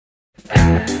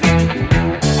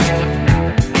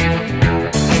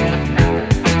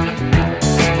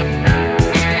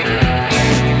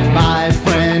My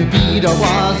friend Peter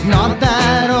was not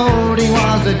that old. He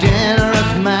was a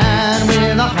generous man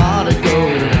with a heart of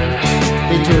gold.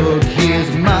 They took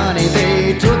his money,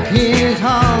 they took his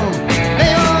home.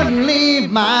 They wouldn't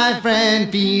leave my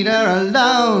friend Peter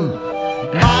alone.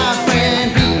 My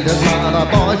friend Peter's mother,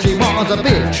 boy, she was a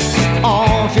bitch.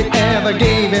 All she ever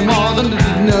gave him was a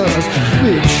little nurse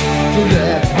switch. She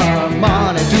left her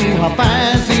money to her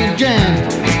fancy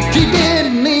gent. She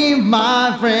didn't leave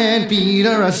my friend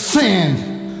Peter a cent.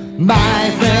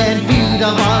 My friend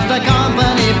Peter was the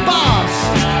company boss,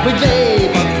 with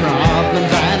labor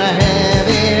problems and a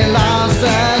heavy loss.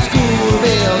 The school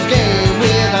bills came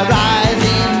with a rise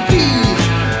in fees.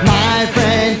 My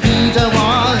friend Peter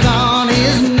was on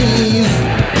his knees.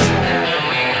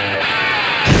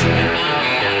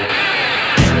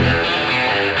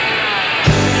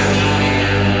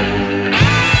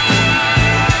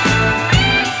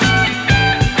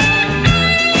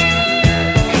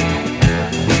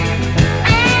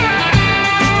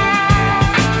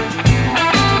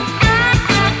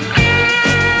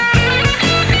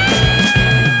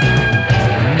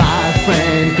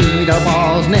 Peter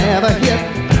was never hit,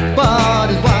 but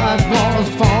his wife was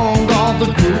fond of the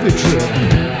groovy trip.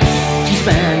 She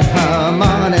spent her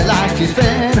money like she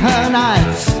spent her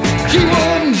nights. She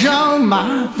wouldn't show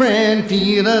my friend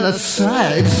Peter the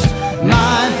sights.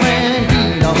 My friend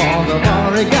Peter was a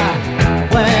worry guy.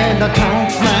 When the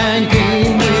taxman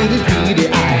came with his beady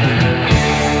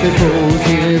eye, they froze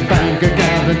his bank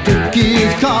account and took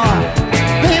his car.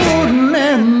 They wouldn't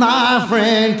let my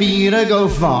friend Peter go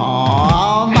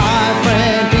far.